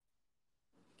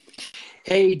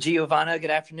Hey, Geovanna,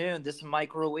 good afternoon. This is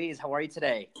Mike Ruiz. How are you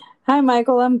today? Hi,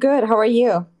 Michael. I'm good. How are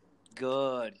you?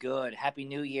 Good, good. Happy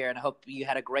New Year, and I hope you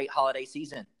had a great holiday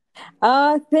season.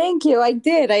 Thank you. I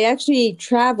did. I actually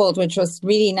traveled, which was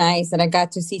really nice, and I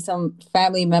got to see some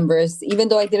family members. Even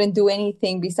though I didn't do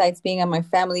anything besides being at my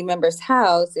family member's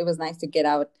house, it was nice to get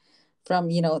out from,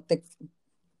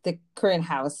 the current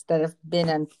house that I've been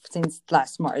in since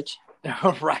last March.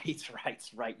 Right.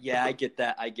 Yeah, I get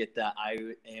that. I get that.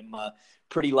 I am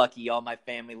pretty lucky. All my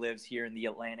family lives here in the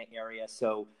Atlanta area,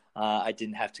 so I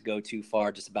didn't have to go too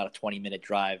far, just about a 20-minute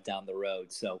drive down the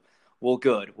road. So, well,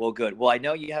 good. Well, good. Well, I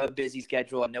know you have a busy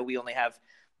schedule. I know we only have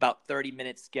about 30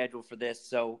 minutes scheduled for this,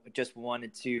 so I just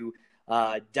wanted to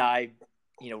dive,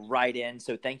 right in.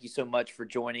 So, thank you so much for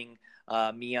joining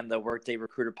me on the Workday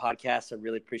Recruiter podcast. I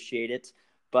really appreciate it.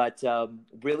 But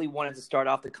really wanted to start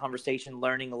off the conversation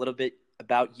learning a little bit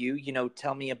about you.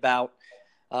 Tell me about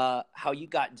how you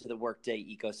got into the Workday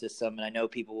ecosystem. And I know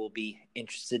people will be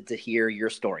interested to hear your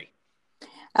story.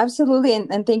 Absolutely,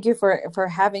 and thank you for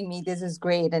having me. This is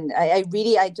great, and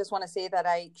I just want to say that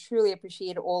I truly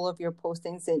appreciate all of your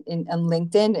postings on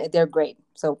LinkedIn. They're great.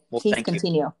 So Well, please thank you.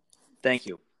 continue. Thank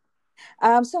you.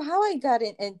 So how I got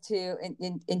into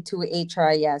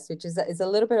HRIS, which is a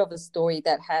little bit of a story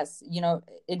that has,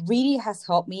 it really has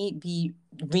helped me be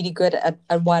really good at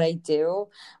what I do.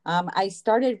 I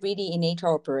started really in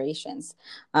HR operations.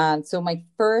 So my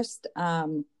first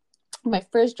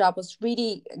job was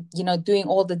really, doing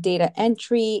all the data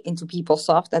entry into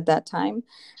PeopleSoft at that time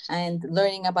and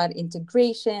learning about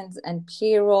integrations and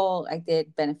payroll. I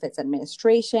did benefits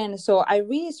administration. So I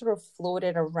really sort of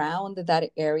floated around that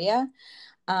area.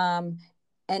 Um,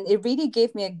 and it really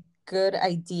gave me a good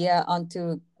idea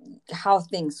onto how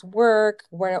things work,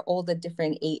 what are all the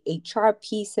different HR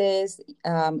pieces,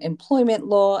 employment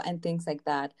law, and things like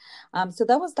that. So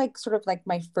that was like sort of like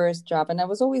my first job, and I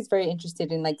was always very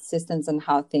interested in like systems and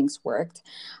how things worked.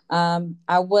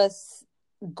 I was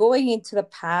going into the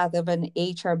path of an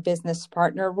HR business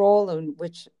partner role, in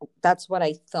which that's what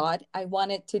I thought I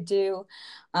wanted to do.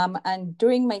 And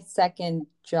during my second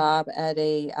job at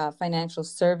a financial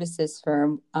services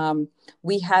firm,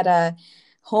 we had a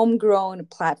homegrown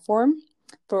platform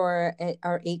for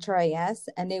our HRIS,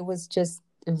 and it was just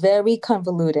very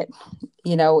convoluted.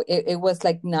 It was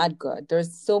like not good.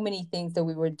 There's so many things that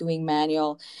we were doing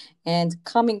manual, and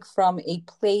coming from a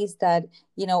place that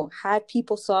had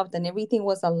PeopleSoft and everything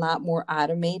was a lot more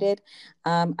automated.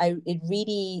 It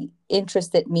really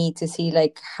interested me to see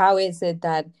like how is it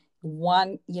that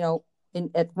one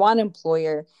at one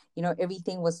employer,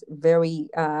 everything was very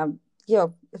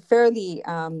fairly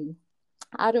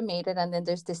automated, and then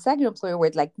there's the second employer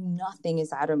where like nothing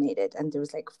is automated, and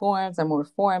there's like forms and more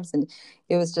forms, and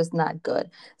it was just not good.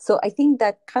 So I think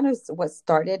that kind of what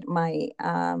started my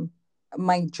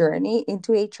journey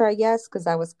into HRIS, because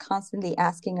I was constantly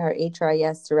asking our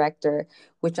HRIS director,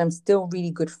 which I'm still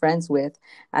really good friends with,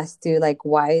 as to like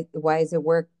why is it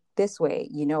work this way?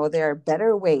 There are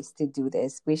better ways to do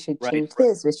this. We should Right. change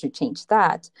this, we should change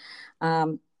that.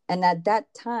 And at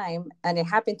that time, and it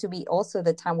happened to be also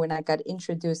the time when I got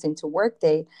introduced into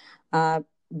Workday, uh,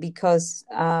 because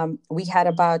we had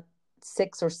about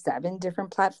 6 or 7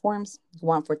 different platforms,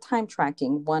 one for time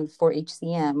tracking, one for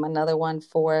HCM, another one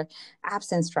for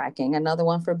absence tracking, another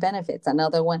one for benefits,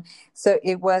 another one. So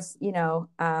it was,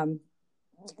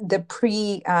 the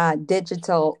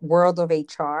pre-digital world of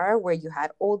HR, where you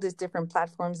had all these different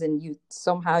platforms and you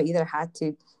somehow either had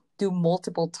to do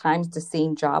multiple times the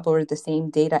same job or the same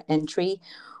data entry,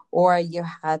 or you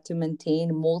had to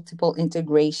maintain multiple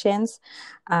integrations.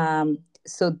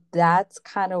 So that's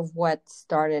kind of what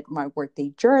started my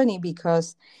Workday journey,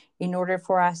 because in order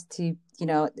for us to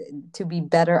be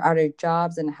better at our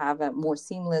jobs and have a more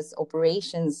seamless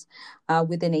operations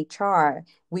within HR,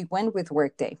 we went with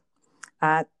Workday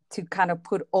to kind of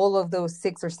put all of those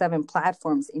 6 or 7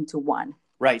 platforms into one.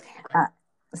 Right. Uh,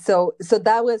 so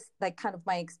that was like kind of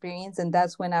my experience, and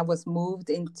that's when I was moved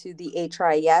into the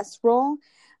HRIS role.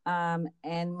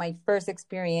 And my first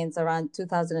experience around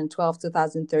 2012,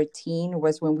 2013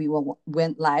 was when we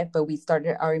went live, but we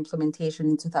started our implementation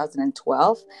in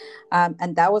 2012.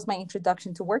 And that was my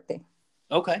introduction to Workday.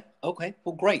 Okay. Okay.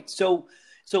 Well, great. So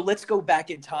let's go back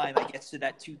in time, I guess, to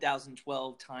that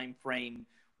 2012 time frame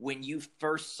when you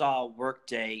first saw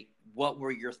Workday. What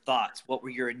were your thoughts? What were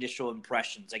your initial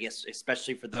impressions? I guess,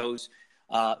 especially for those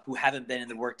who haven't been in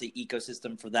the Workday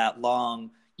ecosystem for that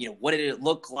long. What did it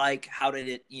look like? How did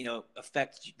it,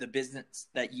 affect the business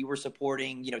that you were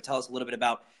supporting? Tell us a little bit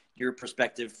about your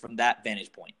perspective from that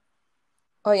vantage point.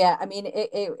 Oh yeah, I mean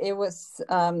it was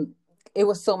it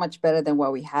was so much better than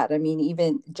what we had. I mean,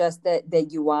 even just the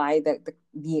UI,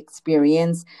 the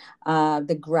experience,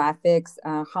 the graphics,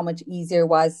 how much easier it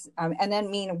was. And I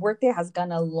mean, Workday has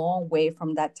gone a long way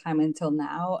from that time until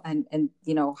now. And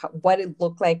you know, what it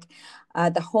looked like,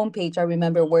 the homepage, I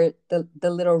remember where the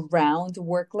little round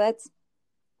worklets,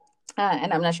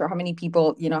 and I'm not sure how many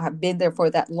people, you know, have been there for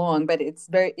that long, but it's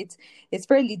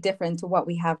fairly different to what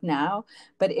we have now.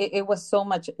 But it was so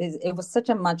much, it was such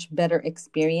a much better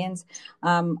experience.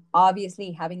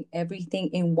 Obviously, having everything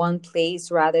in one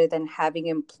place rather than having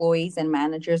employees and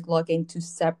managers log into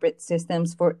separate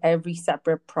systems for every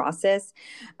separate process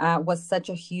was such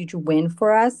a huge win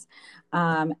for us.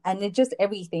 And it just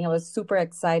everything. I was super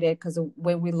excited because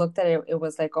when we looked at it, it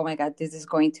was like, oh my God, this is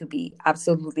going to be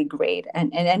absolutely great.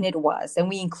 And it was. And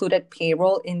we included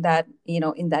payroll in that, you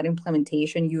know, in that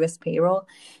implementation, US payroll.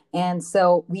 And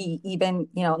so we even,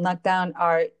 you know, knocked down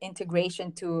our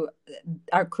integration to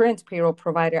our current payroll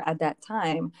provider at that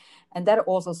time. And that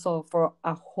also solved for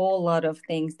a whole lot of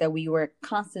things that we were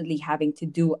constantly having to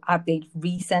do, update,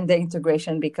 resend the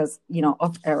integration because, you know,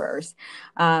 of errors.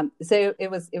 So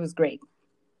it was great.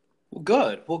 Well,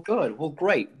 good. Well, good. Well,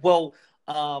 great. Well,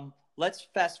 let's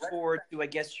fast forward to, I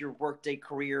guess, your Workday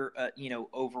career.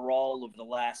 Overall over the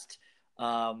last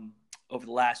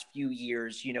few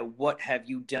years. What have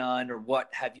you done, or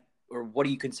what do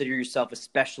you consider yourself a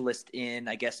specialist in?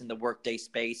 I guess in the Workday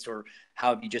space, or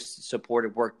how have you just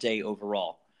supported Workday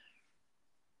overall?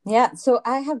 Yeah, so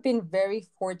I have been very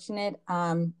fortunate.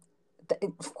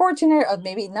 Fortunate, or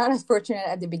maybe not as fortunate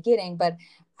at the beginning, but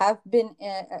I've been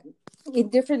in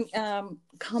different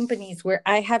companies where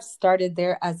I have started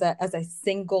there as a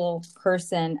single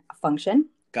person function.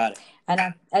 Got it.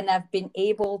 And I've been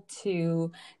able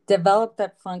to develop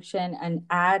that function and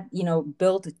add, you know,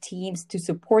 build teams to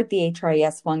support the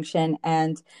HRIS function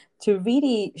and to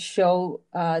really show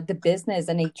the business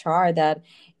and HR that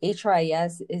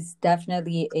HRIS is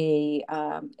definitely a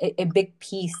big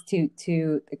piece to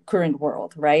the current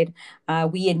world, right?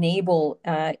 We enable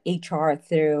HR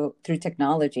through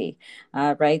technology,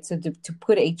 right? So to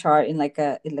put HR in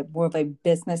in more of a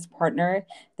business partner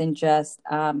than just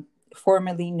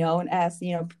formerly known as,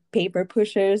 you know, paper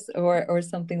pushers or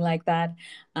something like that.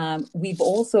 We've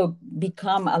also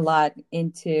become a lot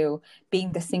into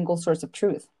being the single source of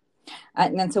truth.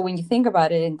 And so when you think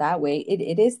about it in that way,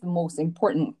 it is the most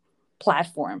important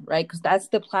platform, right? Because that's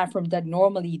the platform that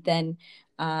normally then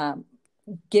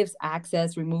gives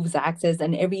access, removes access,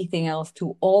 and everything else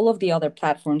to all of the other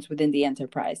platforms within the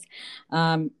enterprise.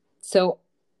 So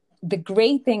the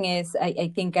great thing is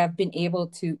I think I've been able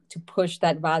to push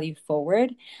that value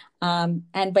forward.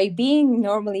 And by being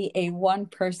normally a one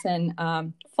person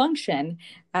function,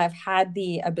 I've had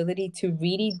the ability to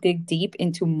really dig deep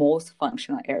into most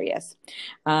functional areas.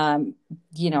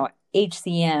 You know,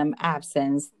 HCM,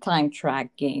 absence, time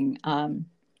tracking,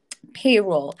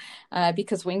 payroll,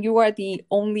 because when you are the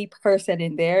only person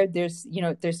in there, there's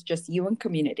just you and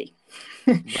community.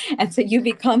 And so you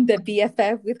become the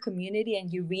BFF with community,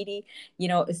 and you really, you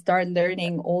know, start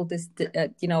learning all this,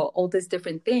 all these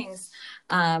different things.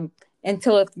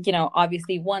 Until, you know,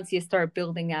 obviously once you start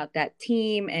building out that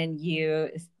team and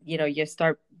you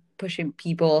start pushing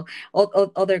people,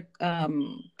 other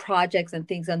projects and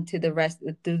things onto the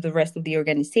rest of the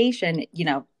organization, you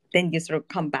know, then you sort of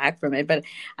come back from it. But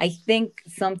I think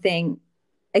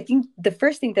the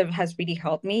first thing that has really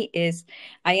helped me is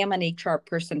I am an HR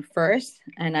person first,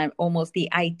 and I'm almost the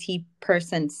IT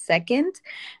person second.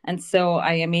 And so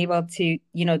I am able to,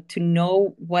 you know, to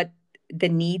know what the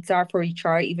needs are for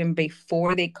HR even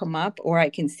before they come up, or I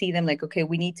can see them like, okay,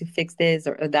 we need to fix this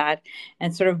or that,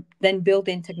 and sort of then build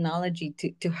in technology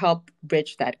to help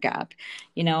bridge that gap,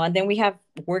 you know. And then we have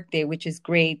Workday, which is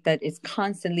great, that is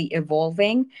constantly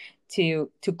evolving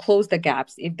to close the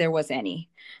gaps if there was any.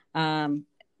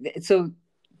 So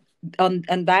on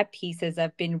that pieces,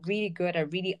 I've been really good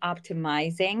at really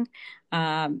optimizing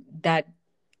that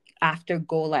after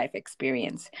go live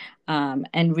experience,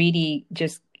 and really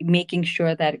just making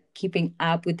sure that keeping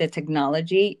up with the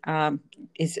technology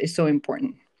is so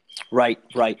important. Right,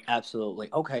 absolutely.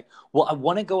 Okay. Well, I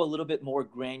want to go a little bit more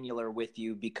granular with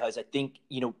you because I think,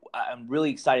 I'm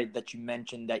really excited that you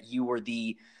mentioned that you were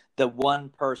the one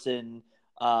person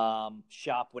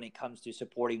shop when it comes to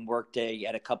supporting Workday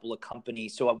at a couple of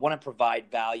companies. So I want to provide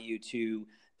value to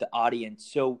the audience.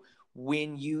 So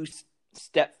when you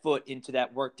step foot into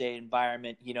that Workday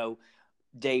environment,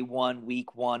 day one,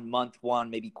 week one, month one,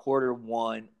 maybe quarter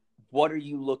one, what are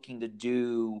you looking to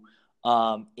do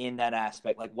in that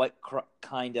aspect? Like what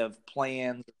kind of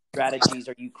plans, strategies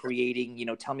are you creating?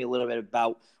 Tell me a little bit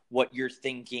about what you're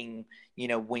thinking,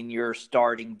 when you're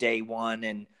starting day one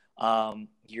and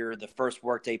you're the first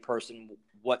Workday person,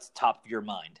 what's top of your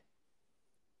mind?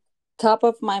 Top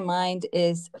of my mind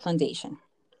is foundation,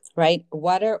 right?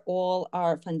 What are all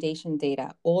our foundation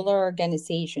data, all our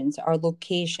organizations, our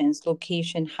locations,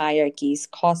 location hierarchies,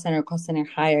 cost center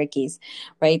hierarchies,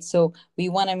 right? So we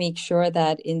want to make sure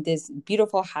that in this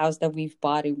beautiful house that we've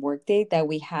bought in Workday, that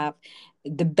we have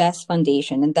the best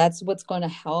foundation. And that's what's going to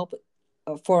help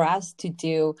for us to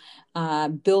do,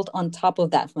 build on top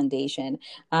of that foundation.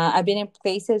 I've been in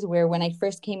places where when I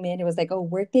first came in, it was like, oh,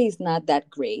 Workday is not that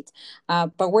great.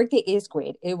 But Workday is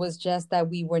great. It was just that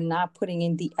we were not putting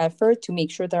in the effort to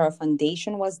make sure that our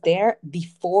foundation was there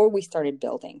before we started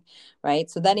building, right?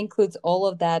 So that includes all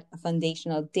of that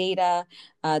foundational data,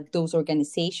 those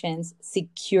organizations,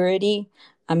 security.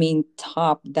 I mean,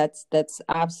 that's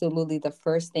absolutely the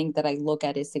first thing that I look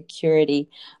at is security,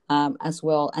 as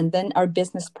well. And then our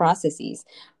business processes,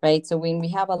 right? So when we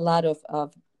have a lot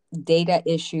of data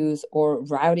issues or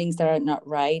routings that are not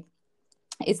right,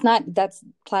 that's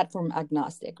platform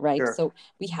agnostic, right? Sure. So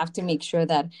we have to make sure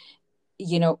that,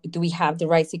 do we have the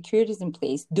right securities in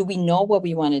place? Do we know what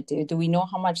we want to do? Do we know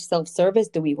how much self-service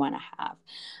do we want to have?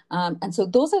 And so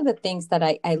those are the things that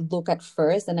I look at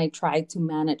first and I try to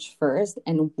manage first.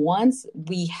 And once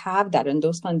we have that and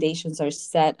those foundations are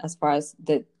set as far as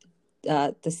the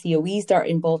COEs that are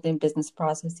involved in business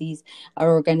processes,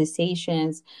 our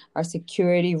organizations, our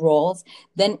security roles,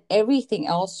 then everything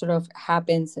else sort of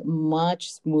happens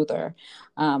much smoother.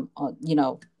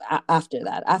 After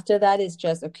that. After that is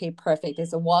just, okay, perfect.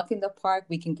 It's a walk in the park.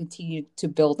 We can continue to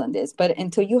build on this. But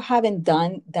until you haven't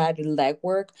done that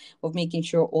legwork of making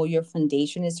sure all your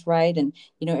foundation is right and,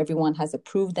 everyone has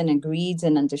approved and agreed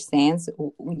and understands,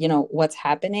 what's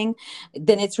happening,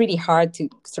 then it's really hard to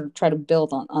sort of try to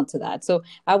build onto that. So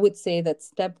I would say that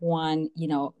step one,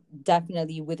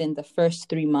 definitely within the first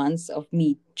 3 months of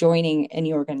me joining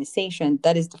any organization,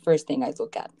 that is the first thing I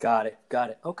look at. Got it.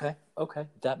 Okay.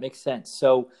 That makes sense.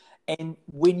 So, and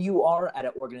when you are at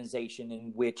an organization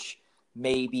in which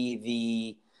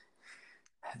maybe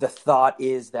the thought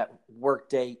is that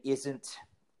Workday isn't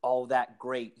all that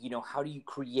great, how do you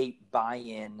create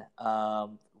buy-in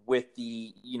with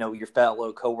your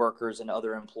fellow coworkers and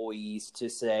other employees to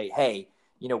say, hey,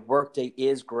 Workday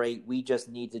is great. We just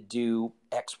need to do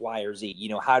X, Y, or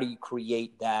Z. How do you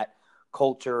create that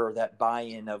culture or that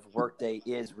buy-in of Workday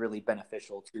is really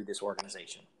beneficial to this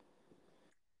organization?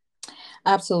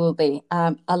 Absolutely.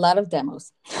 A lot of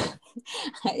demos.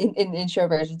 in short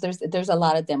version, there's a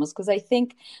lot of demos because I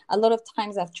think a lot of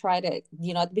times I've tried to,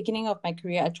 at the beginning of my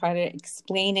career, I try to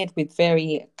explain it with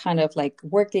very kind of like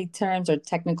Workday terms or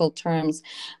technical terms,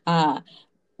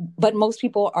 but most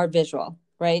people are visual,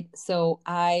 right? So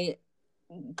I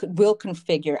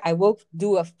will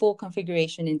do a full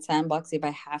configuration in Sandbox if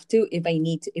I have to, if I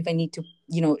need to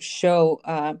show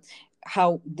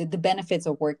how the benefits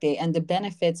of Workday and the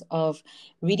benefits of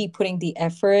really putting the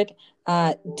effort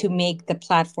to make the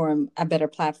platform a better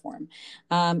platform.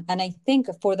 And I think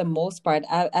for the most part,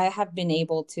 I have been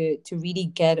able to really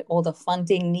get all the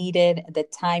funding needed, the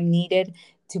time needed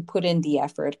to put in the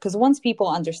effort. Because once people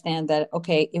understand that,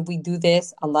 okay, if we do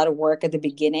this, a lot of work at the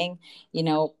beginning,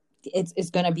 it's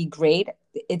going to be great.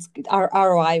 Our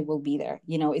ROI will be there.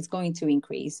 It's going to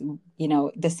increase.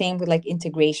 The same with like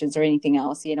integrations or anything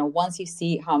else. Once you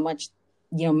see how much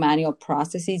manual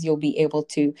processes you'll be able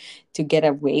to get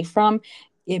away from,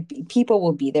 people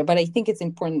will be there. But I think it's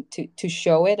important to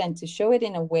show it and to show it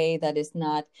in a way that is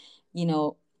not,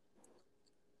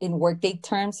 in Workday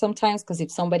terms sometimes, because if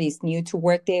somebody is new to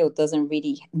Workday or doesn't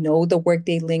really know the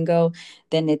Workday lingo,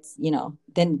 then it's,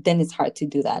 then it's hard to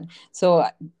do that. So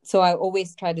I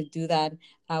always try to do that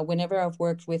whenever I've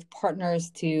worked with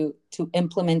partners to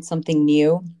implement something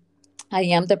new. I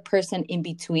am the person in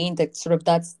between that sort of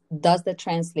does the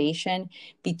translation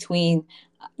between,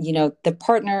 the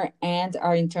partner and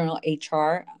our internal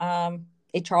HR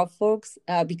folks,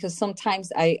 because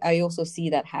sometimes I also see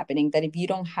that happening, that if you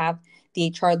don't have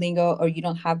the HR lingo or you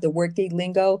don't have the Workday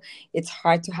lingo, it's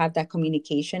hard to have that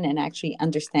communication and actually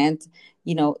understand,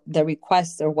 the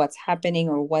requests or what's happening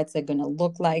or what's it going to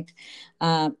look like.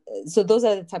 So those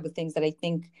are the type of things that I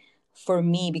think for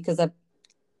me, because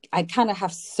I kind of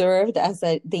have served as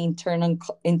the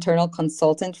internal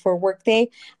consultant for Workday,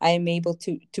 I am able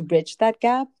to bridge that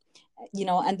gap,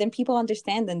 and then people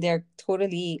understand and they're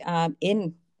totally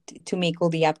in to make all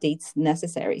the updates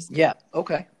necessary. Yeah.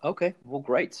 Okay. Well,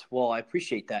 great. Well, I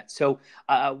appreciate that. So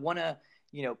I want to,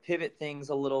 pivot things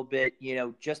a little bit,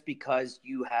 just because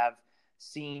you have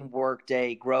seen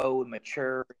Workday grow and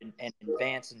mature and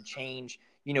advance and change,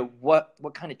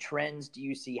 what kind of trends do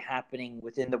you see happening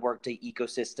within the Workday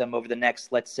ecosystem over the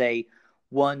next, let's say,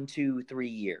 1, 2, 3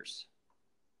 years?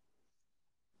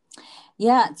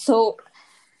 Yeah. So,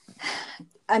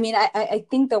 I mean, I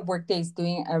think that Workday is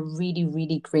doing a really,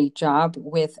 really great job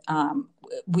with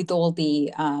all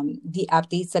the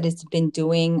updates that it's been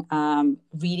doing,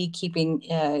 really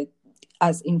keeping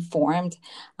us informed.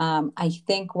 I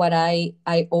think what I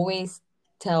always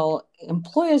tell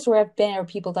employers where I've been or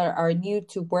people that are new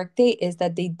to Workday is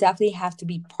that they definitely have to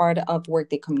be part of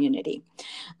Workday community.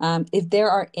 If there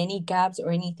are any gaps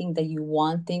or anything that you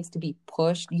want things to be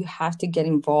pushed, you have to get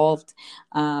involved.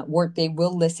 Workday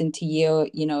will listen to you.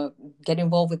 Get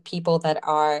involved with people that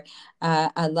are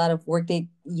a lot of Workday,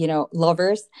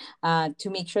 lovers, to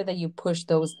make sure that you push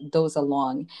those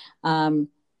along.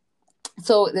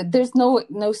 So there's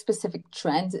no specific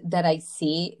trend that I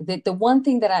see. The one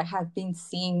thing that I have been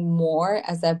seeing more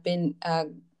as I've been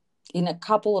in a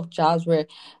couple of jobs where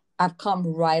I've come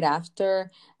right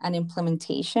after an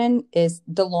implementation is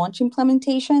the launch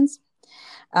implementations,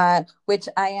 which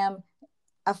I am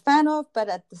a fan of, but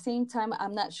at the same time,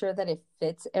 I'm not sure that it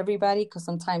fits everybody because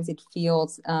sometimes it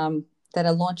feels that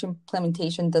a launch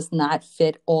implementation does not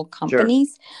fit all Sure.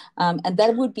 companies, and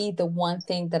that would be the one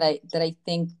thing that I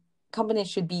think companies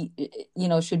should be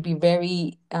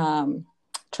very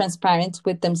transparent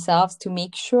with themselves to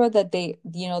make sure that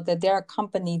that they're a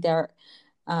company that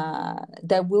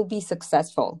will be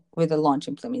successful with a launch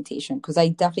implementation, because I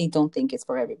definitely don't think it's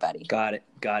for everybody. Got it.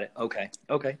 Got it. Okay.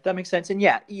 Okay. That makes sense. And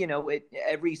yeah,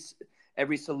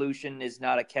 every solution is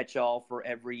not a catch-all for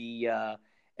every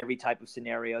type of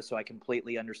scenario. So I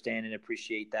completely understand and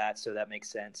appreciate that. So that makes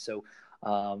sense. So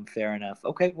fair enough.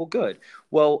 Okay. Well, good.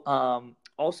 Well,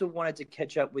 also wanted to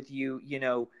catch up with you.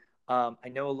 I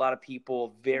know a lot of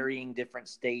people, varying different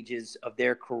stages of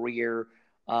their career,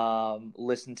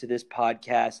 listen to this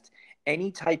podcast.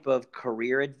 Any type of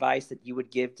career advice that you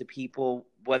would give to people,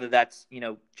 whether that's,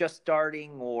 just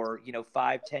starting or,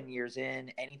 5, 10 years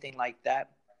in, anything like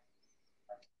that?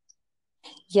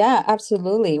 Yeah,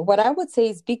 absolutely. What I would say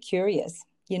is be curious.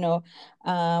 What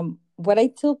I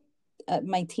tell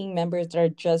my team members that are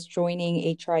just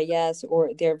joining HRIS or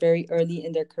they're very early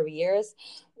in their careers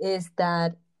is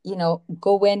that,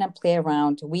 go in and play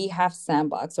around. We have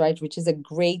Sandbox, right, which is a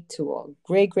great tool,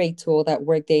 great tool that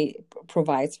Workday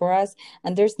provides for us.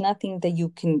 And there's nothing that you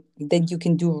can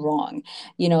do wrong.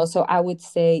 So I would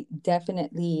say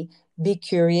definitely be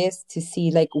curious to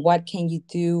see like what can you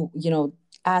do,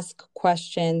 ask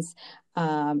questions,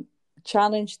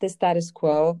 challenge the status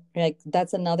quo. Like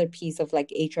that's another piece of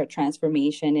like HR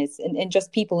transformation is, and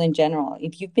just people in general.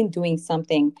 If you've been doing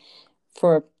something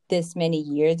for this many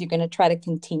years, you're going to try to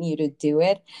continue to do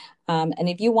it. And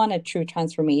if you want a true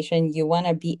transformation, you want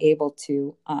to be able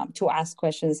to ask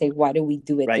questions, say, why do we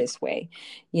do it Right. this way?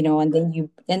 And then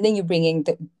you bring in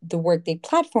the Workday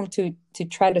platform to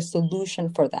try to solution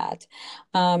for that.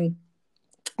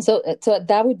 So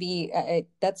that would be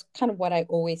that's kind of what I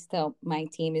always tell my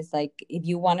team is like, if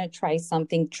you want to try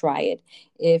something, try it.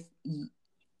 If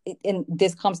and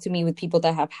this comes to me with people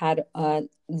that have had a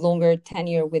longer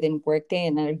tenure within Workday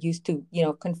and are used to,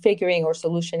 configuring or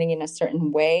solutioning in a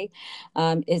certain way,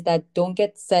 is that don't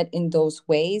get set in those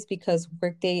ways because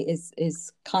Workday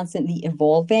is constantly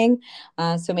evolving.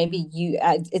 So maybe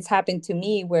it's happened to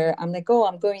me where I'm like, oh,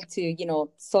 I'm going to,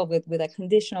 solve it with a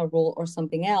conditional rule or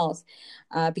something else,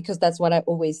 because that's what I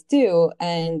always do.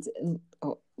 And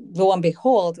lo and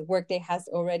behold, Workday has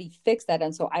already fixed that.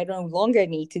 And so I no longer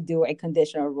need to do a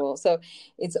conditional rule. So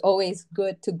it's always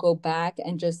good to go back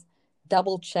and just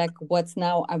double check what's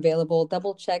now available,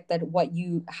 double check that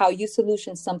how you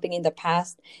solution something in the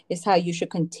past is how you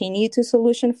should continue to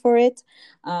solution for it.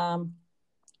 But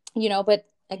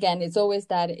again, it's always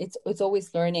that it's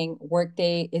always learning.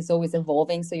 Workday is always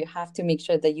evolving. So you have to make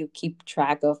sure that you keep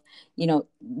track of,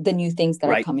 the new things that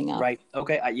are Right. coming up. Right.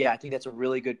 Okay. Yeah, I think that's a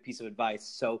really good piece of advice.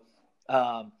 So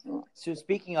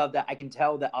speaking of that, I can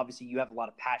tell that obviously you have a lot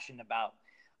of passion about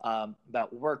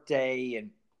Workday and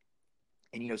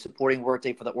supporting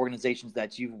Workday for the organizations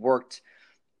that you've worked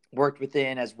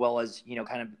within, as well as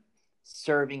kind of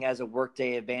serving as a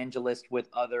Workday evangelist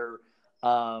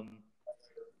um,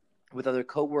 with other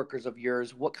coworkers of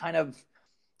yours. What kind of,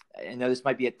 I know this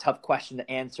might be a tough question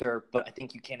to answer, but I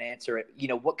think you can answer it.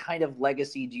 What kind of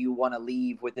legacy do you want to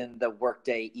leave within the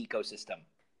Workday ecosystem?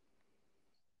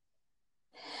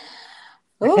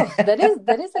 Oh, that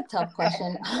is a tough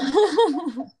question.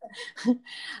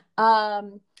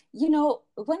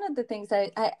 One of the things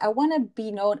I want to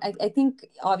be known, I think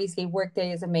obviously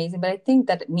Workday is amazing, but I think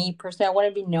that me personally, I want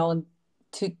to be known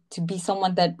to be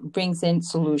someone that brings in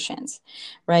solutions,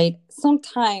 right?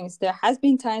 Sometimes there has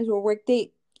been times where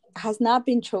Workday has not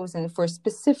been chosen for a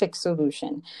specific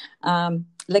solution,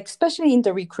 like especially in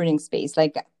the recruiting space.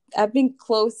 Like I've been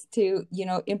close to,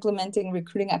 implementing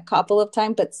recruiting a couple of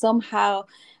times, but somehow,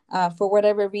 for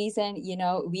whatever reason,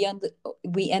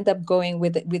 we end up going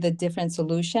with a different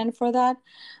solution for that.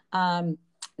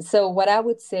 So what I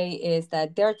would say is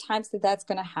that there are times that that's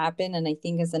going to happen, and I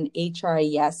think as an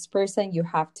HRIS person, you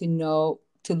have to know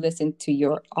to listen to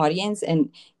your audience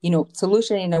and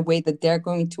solution in a way that they're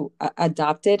going to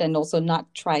adopt it, and also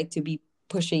not try to be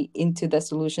pushy into the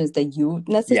solutions that you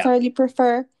Yeah. necessarily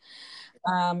prefer.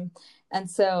 And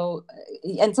so,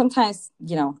 and sometimes,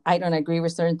 I don't agree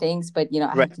with certain things, but, I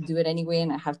Right. have to do it anyway.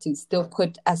 And I have to still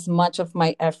put as much of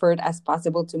my effort as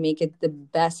possible to make it the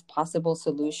best possible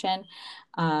solution.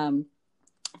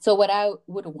 So what I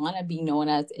would want to be known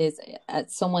as is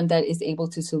as someone that is able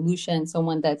to solution,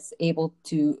 someone that's able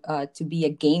to be a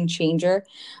game changer,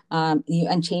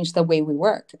 and change the way we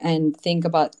work and think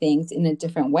about things in a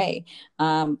different way.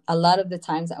 A lot of the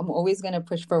times, I'm always going to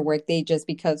push for Workday just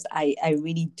because I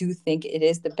really do think it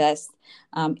is the best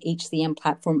HCM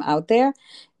platform out there,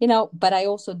 But I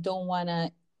also don't want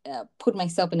to put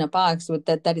myself in a box with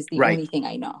that. That is the Right. only thing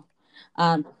I know.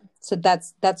 So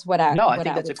that's what No, I what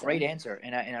think I that's a would great say. answer,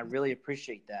 and I really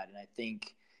appreciate that. And I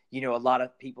think a lot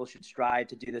of people should strive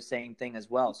to do the same thing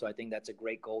as well. So I think that's a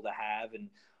great goal to have,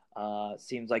 and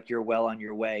seems like you're well on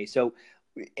your way. So,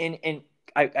 and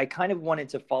I kind of wanted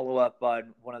to follow up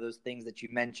on one of those things that you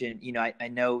mentioned. I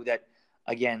know that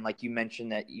again, like you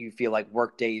mentioned, that you feel like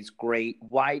Workday is great.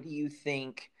 Why do you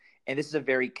think? And this is a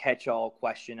very catch-all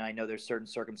question. I know there's certain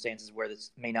circumstances where this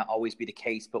may not always be the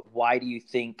case, but why do you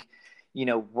think?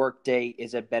 Workday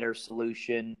is a better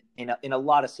solution in a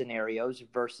lot of scenarios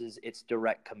versus its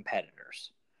direct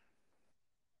competitors.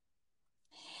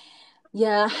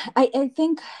 Yeah, I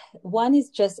think one is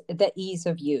just the ease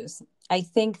of use. I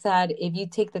think that if you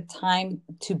take the time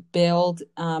to build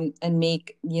and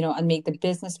make, and make the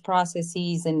business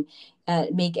processes and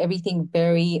make everything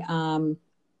very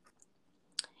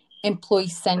employee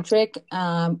centric,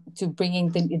 to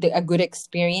bringing a good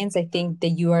experience, I think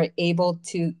that you are able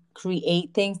to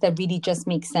create things that really just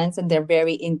make sense and they're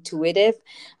very intuitive.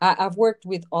 I've worked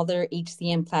with other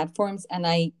HCM platforms, and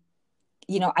I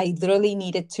literally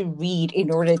needed to read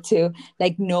in order to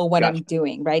know what I'm Gotcha.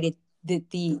 doing, right?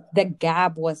 The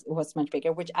gap was much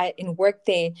bigger, which in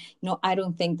Workday, I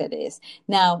don't think that is.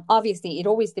 Now, obviously, it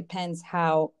always depends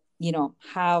how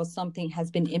something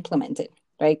has been implemented,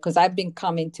 right? Because I've been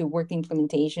coming to work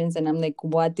implementations and I'm like,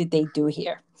 what did they do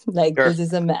here? Like, Sure. this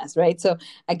is a mess, right? So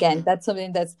again, that's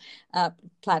something that's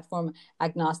platform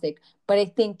agnostic. But I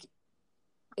think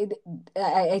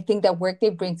that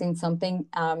Workday brings in something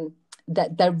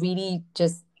that really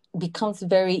just becomes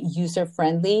very user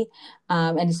friendly,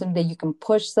 and it's something that you can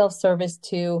push self service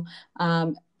to.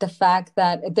 The fact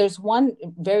that there's one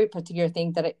very particular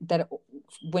thing that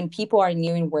when people are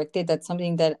new in Workday, that's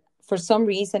something that for some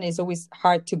reason is always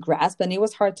hard to grasp, and it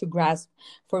was hard to grasp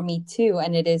for me too.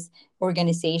 And it is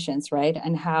organizations, right?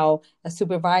 And how a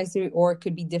supervisory org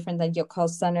could be different than your call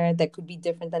center, that could be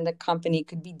different than the company,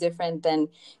 could be different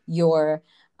your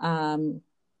um,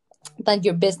 than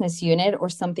your business unit or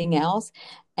something else.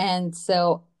 And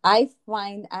so I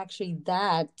find actually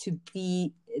that to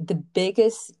be the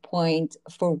biggest point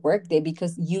for Workday,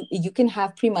 because you can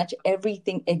have pretty much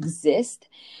everything exist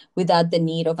without the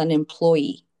need of an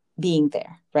employee being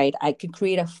there, right? I could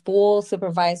create a full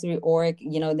supervisory org,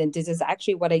 then this is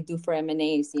actually what I do for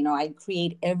M&As. I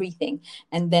create everything.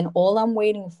 And then all I'm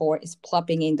waiting for is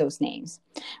plopping in those names,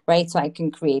 right? So I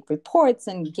can create reports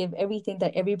and give everything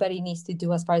that everybody needs to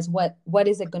do as far as what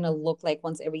is it going to look like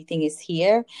once everything is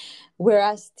here.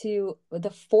 Whereas to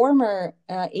the former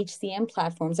HCM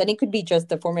platforms, and it could be just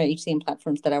the former HCM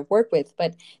platforms that I've worked with,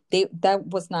 but that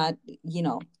was not,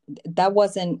 that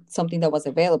wasn't something that was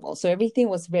available. So everything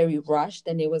was very rushed,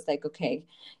 and it was like, okay,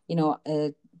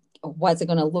 what's it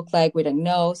going to look like? We don't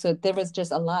know. So there was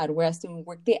just a lot. Whereas in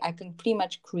Workday, I can pretty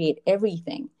much create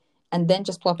everything and then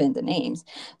just plop in the names.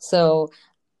 So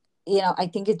I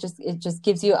think it just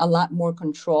gives you a lot more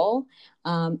control.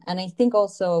 And I think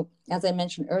also, as I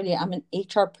mentioned earlier, I'm an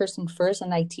HR person first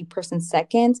and IT person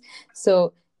second.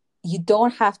 So you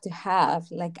don't have to have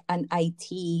an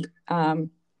IT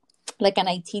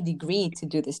degree to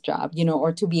do this job,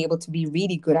 or to be able to be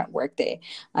really good at Workday.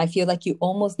 I feel like you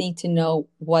almost need to know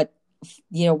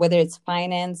whether it's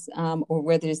finance or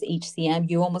whether it's HCM,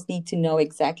 you almost need to know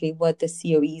exactly what the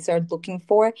COEs are looking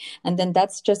for. And then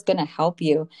that's just going to help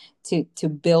you to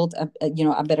build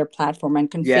a better platform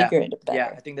and Yeah. configure it Yeah.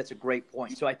 better. I think that's a great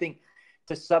point. So I think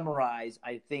to summarize,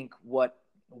 I think what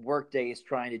Workday is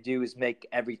trying to do is make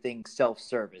everything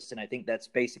self-service. And I think that's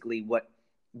basically what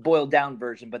boiled down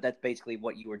version, but that's basically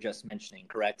what you were just mentioning,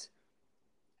 correct?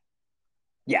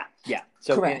 Yeah. Yeah.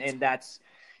 So, Correct. and that's,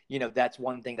 that's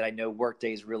one thing that I know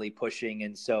Workday is really pushing.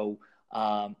 And so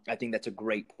I think that's a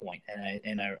great point.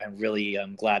 I'm really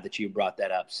glad that you brought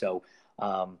that up. So,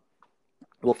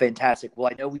 well, fantastic. Well,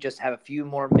 I know we just have a few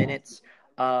more minutes.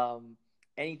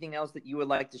 Anything else that you would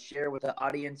like to share with the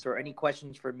audience, or any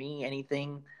questions for me,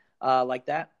 anything like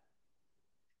that?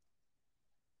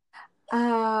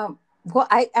 Well,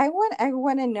 I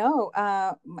want to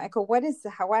know, Michael, what has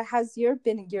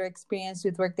been your experience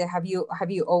with Workday? Have you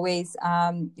always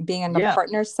been on the Yeah.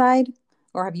 partner side,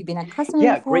 or have you been a customer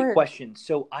Yeah, great before? question.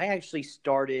 So I actually I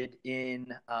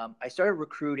started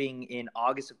recruiting in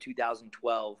August of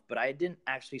 2012, but I didn't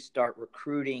actually start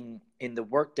recruiting in the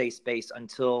Workday space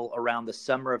until around the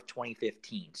summer of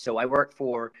 2015. So I worked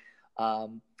for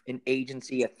an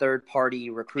agency, a third-party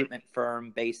recruitment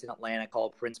firm based in Atlanta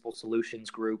called Principal Solutions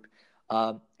Group.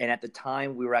 And at the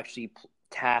time, we were actually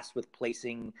tasked with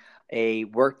placing a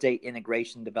Workday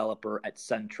integration developer at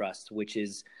SunTrust, which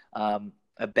is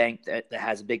a bank that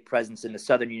has a big presence in the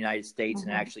southern United States,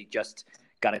 and actually just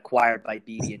got acquired by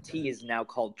BB&T, is now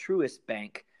called Truist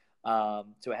Bank. So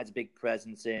it has a big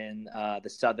presence in the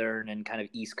southern and kind of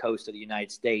east coast of the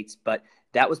United States. But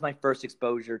that was my first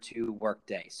exposure to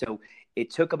Workday. So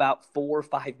it took about 4 or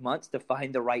 5 months to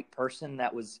find the right person.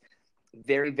 That was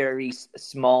very, very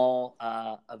small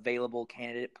available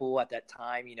candidate pool at that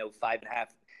time.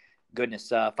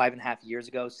 5.5 years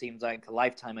ago seems like a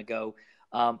lifetime ago.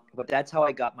 But that's how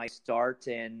I got my start,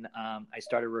 and I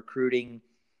started recruiting,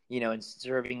 and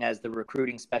serving as the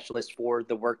recruiting specialist for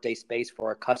the Workday space for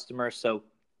our customers. So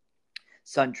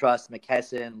SunTrust,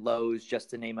 McKesson, Lowe's, just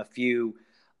to name a few.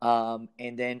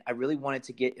 And then I really wanted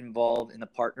to get involved in the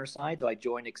partner side. So I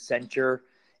joined Accenture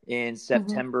in Mm-hmm.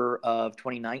 September of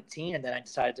 2019, and then I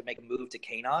decided to make a move to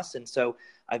Kainos. And so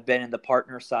I've been in the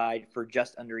partner side for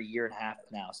just under a year and a half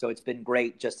now. So it's been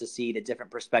great just to see the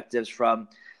different perspectives from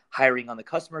hiring on the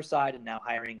customer side and now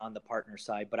hiring on the partner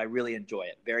side. But I really enjoy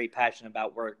it. Very passionate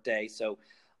about Workday. So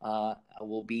I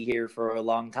will be here for a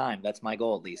long time. That's my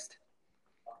goal, at least.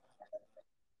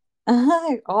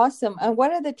 Awesome. And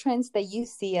what are the trends that you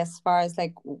see, as far as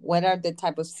like what are the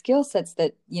type of skill sets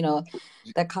that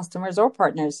that customers or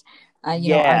partners are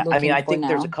Yeah, I mean, looking I for think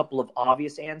there's a now? couple of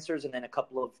obvious answers and then a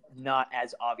couple of not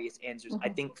as obvious answers. I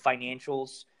Mm-hmm. think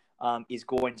financials is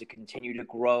going to continue to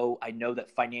grow. I know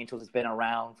that financials has been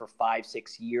around for 5,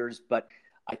 6 years, but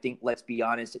I think, let's be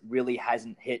honest, it really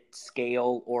hasn't hit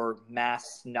scale or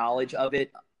mass knowledge of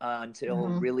it until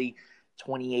Mm-hmm. really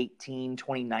 2018,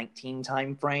 2019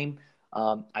 timeframe.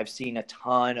 I've seen a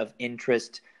ton of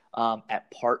interest at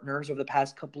partners over the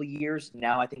past couple of years.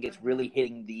 Now I think it's really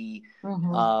hitting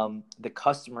Mm-hmm. the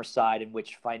customer side, in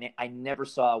which I never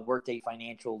saw Workday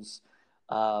financials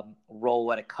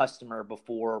role at a customer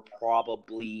before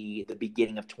probably the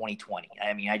beginning of 2020.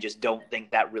 I mean, I just don't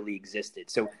think that really existed.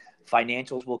 So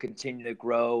financials will continue to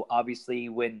grow. Obviously,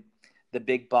 when the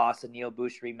big boss Anil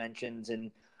Bhusri mentions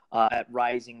at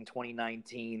Rising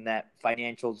 2019 that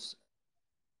financials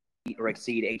or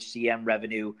exceed HCM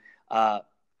revenue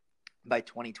by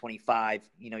 2025,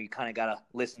 you kind of got to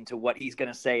listen to what he's going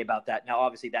to say about that. Now,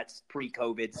 obviously, that's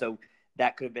pre-COVID, so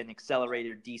that could have been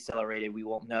accelerated or decelerated. We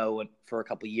won't know for a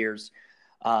couple of years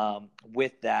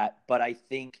with that. But I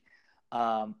think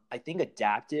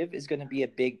adaptive is going to be a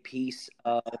big piece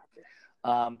of the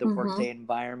Mm-hmm. Workday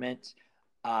environment.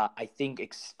 I think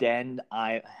Extend,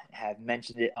 I have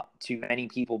mentioned it to many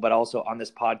people, but also on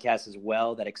this podcast as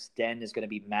well, that Extend is going to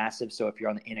be massive. So if you're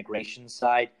on the integration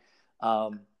side,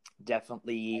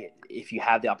 definitely, if you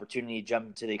have the opportunity to jump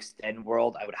into the Extend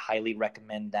world, I would highly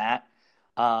recommend that.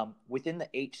 Within the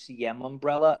HCM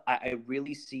umbrella, I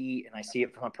really see, and I see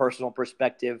it from a personal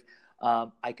perspective,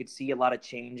 I could see a lot of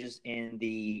changes in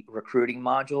the recruiting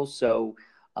modules. So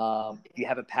if you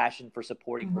have a passion for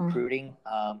supporting Mm-hmm. recruiting,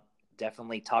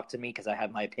 definitely talk to me, because I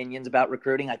have my opinions about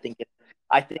recruiting. I think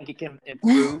it can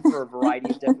improve for a variety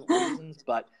of different reasons,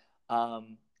 but I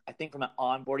think from an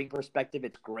onboarding perspective,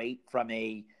 it's great. From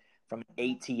an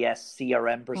ATS CRM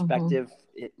Mm-hmm. perspective,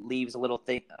 it leaves a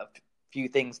few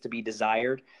things to be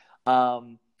desired.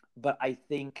 But I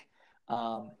think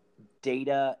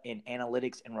data and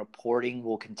analytics and reporting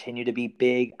will continue to be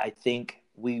big. I think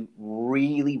we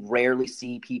really rarely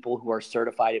see people who are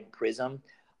certified in Prism.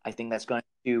 I think that's going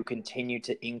to continue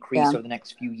to increase Yeah. over the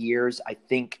next few years. I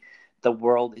think the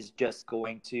world is just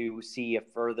going to see a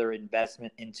further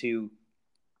investment into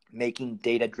making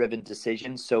data-driven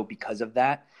decisions. So because of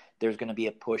that, there's going to be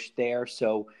a push there.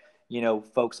 So,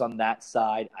 folks on that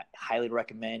side, I highly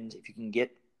recommend if you can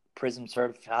get Prism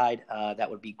certified, that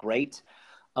would be great.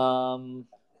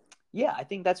 Yeah, I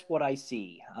think that's what I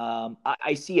see.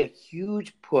 I see a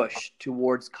huge push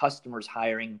towards customers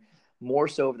hiring more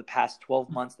so over the past 12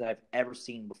 months than I've ever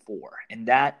seen before. And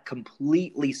that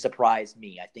completely surprised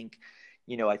me. I think,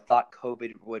 I thought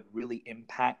COVID would really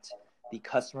impact the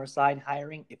customer side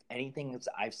hiring. If anything,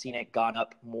 I've seen it gone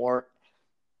up more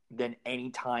than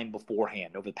any time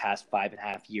beforehand over the past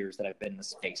 5.5 years that I've been in the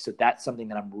space. So that's something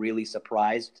that I'm really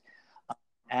surprised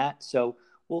at. So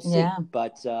we'll see. Yeah.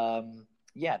 But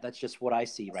yeah, that's just what I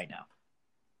see right now.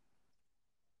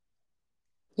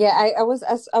 Yeah, I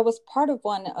was part of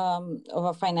one of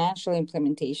a financial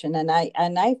implementation, and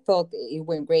I felt it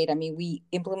went great. I mean, we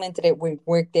implemented it with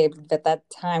Workday, but at that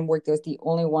time Workday was the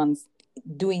only ones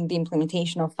doing the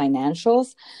implementation of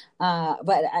financials.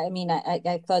 But I mean,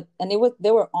 I thought, and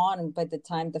they were on by the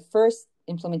time the first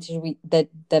implementation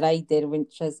that I did,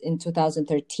 which was in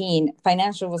 2013.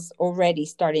 Financial was already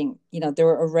starting. They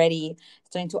were already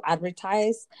starting to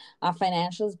advertise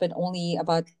financials, but only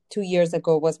about 2 years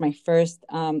ago was my first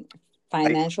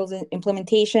financials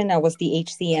implementation. I was the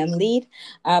HCM lead,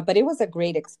 but it was a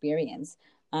great experience.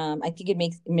 I think it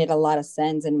made a lot of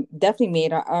sense and definitely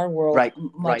made our world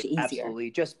much easier. Absolutely.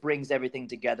 It just brings everything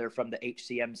together from the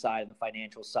HCM side and the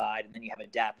financial side, and then you have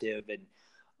adaptive and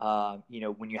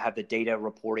when you have the data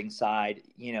reporting side,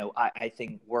 I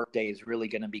think Workday is really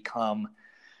going to become,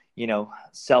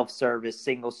 self-service,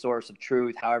 single source of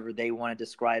truth, however they want to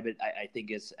describe it. I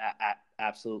think is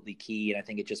absolutely key. And I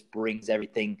think it just brings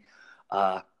everything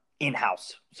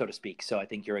in-house, so to speak. So I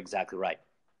think you're exactly right.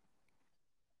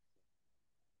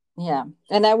 Yeah,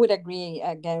 and I would agree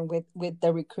again with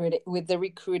the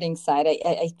recruiting side.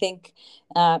 I think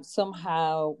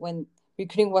somehow when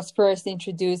recruiting was first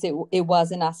introduced, it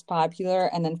wasn't as popular,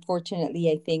 and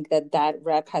unfortunately, I think that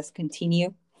rep has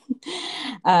continued.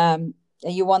 And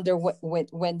you wonder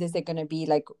when is it going to be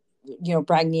like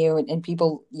brand new, and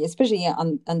people, especially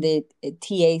on the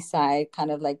TA side,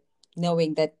 kind of like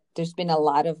knowing that there's been a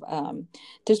lot of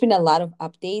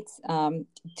updates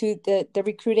to the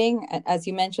recruiting. As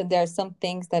you mentioned, there are some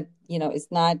things that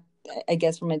it's not, I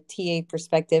guess, from a TA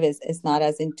perspective, is not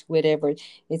as intuitive, or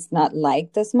it's not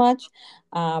liked as much.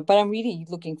 But I'm really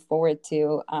looking forward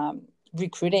to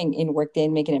recruiting in Workday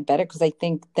and making it better, because I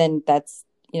think then that's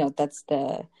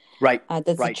the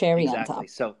the cherry on top.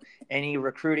 So any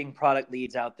recruiting product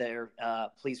leads out there,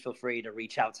 please feel free to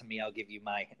reach out to me. I'll give you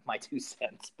my 2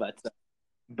 cents.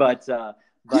 But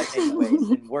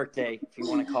anyways, in Workday, if you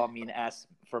want to call me and ask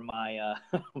for my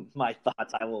my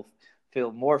thoughts, I will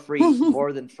feel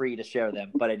more than free to share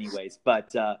them. But anyways,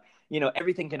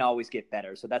 everything can always get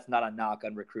better. So that's not a knock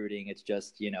on recruiting. It's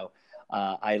just,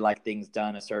 I like things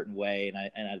done a certain way,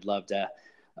 and I'd love to,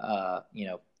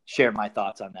 share my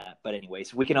thoughts on that. But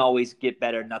anyways, we can always get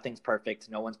better. Nothing's perfect.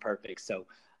 No one's perfect. So,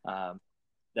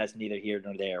 that's neither here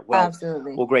nor there. Well,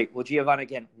 absolutely. Well, great. Well, Geovanna,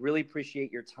 again, really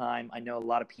appreciate your time. I know a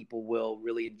lot of people will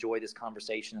really enjoy this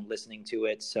conversation and listening to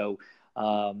it. So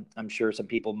I'm sure some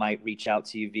people might reach out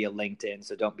to you via LinkedIn.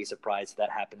 So don't be surprised if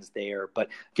that happens there. But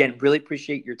again, really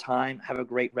appreciate your time. Have a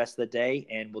great rest of the day,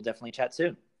 and we'll definitely chat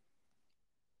soon.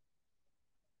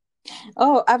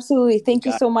 Oh, absolutely. Thank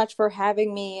you so much for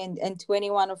having me. And to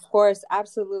anyone, of course,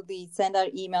 absolutely send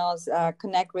out emails,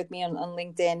 connect with me on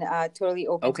LinkedIn. Totally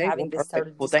open to having this sort of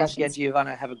discussion. Well, thanks again,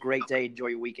 Geovanna. Have a great day. Enjoy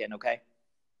your weekend, okay?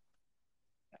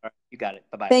 All right, you got it.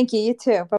 Bye-bye. Thank you. You too. Bye.